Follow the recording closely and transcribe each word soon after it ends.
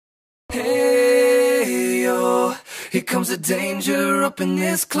here comes the danger up in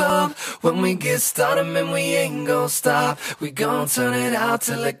this club. When we get started, man, we ain't gon' stop. We gon' turn it out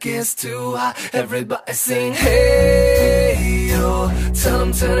till it gets too hot. Everybody sing, hey, yo. Tell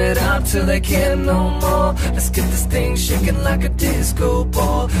them turn it up till they can't no more. Let's get this thing shaking like a disco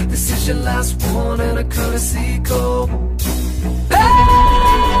ball. This is your last one and a courtesy call.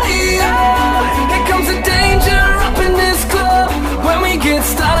 Hey, yo. Here comes the danger up in this club. When we get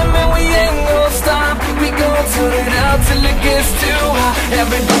started, man, we ain't gon' stop. We gon' turn it out till it gets too hot.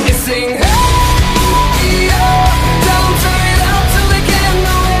 Everybody sing, hey, yo. Tell them turn it out till they can't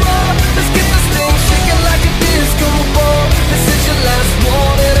no more. Let's get this thing shaking like a disco ball. This is your last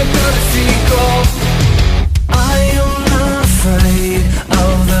one and a courtesy call. I am not afraid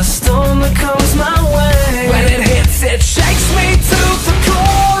of the storm that comes my way. When it hits, it shakes me to the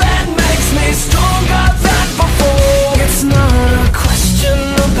core and makes me stronger than before. It's not a question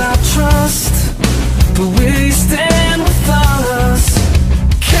about trust, but will you stand with us?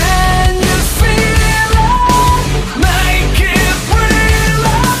 Can you feel it? Make it real.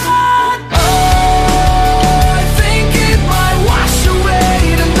 Oh, I think it might wash away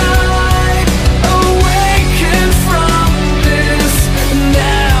tonight. Awaken from this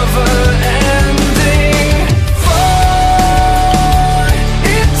never-ending fight.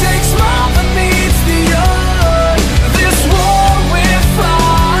 It takes more than meets the eye. This war we're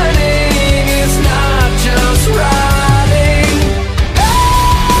fighting is not just riding.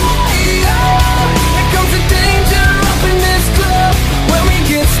 Hey, yeah. Here comes the danger up in this club. When we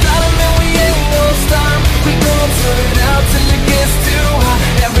get started, man, we ain't gon' stop. We gon' turn it out till it gets too hot.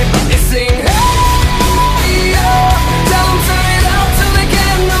 Everybody sing, hey, yeah. Tell them turn it out till they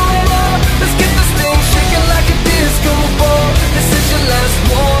can't no more. Let's get this thing shaking like a disco ball. This is your last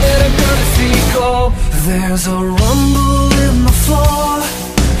one and a courtesy call. There's a rumble in the floor,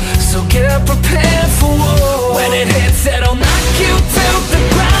 so get prepared for war. When it hits, it'll knock you to the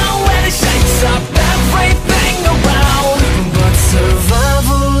ground. When it shakes up everything around. But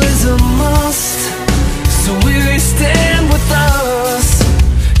survival is a must, so will you stand with us?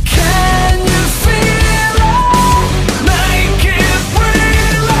 Can you feel it? Make it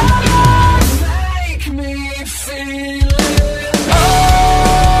real. Make me feel it. Oh,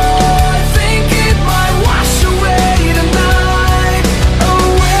 I think it might wash away tonight.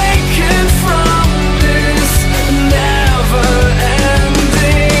 Awaken from this never-ending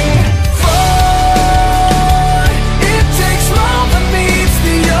fight. It takes more than meets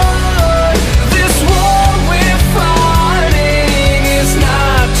the eye. This war we're fighting is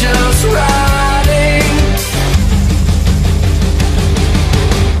not just riding.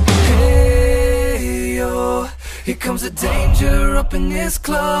 Hey, yo. Here comes the danger up in this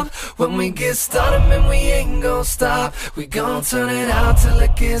club. When we get started, man, we ain't gon' stop. We gon' turn it out till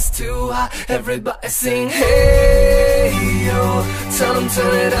it gets too hot. Everybody sing, hey, yo. Tell them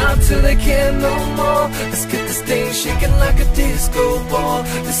turn it out till they can't no more. Let's get this thing shaking like a disco ball.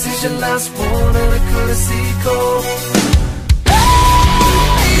 This is your last one and a courtesy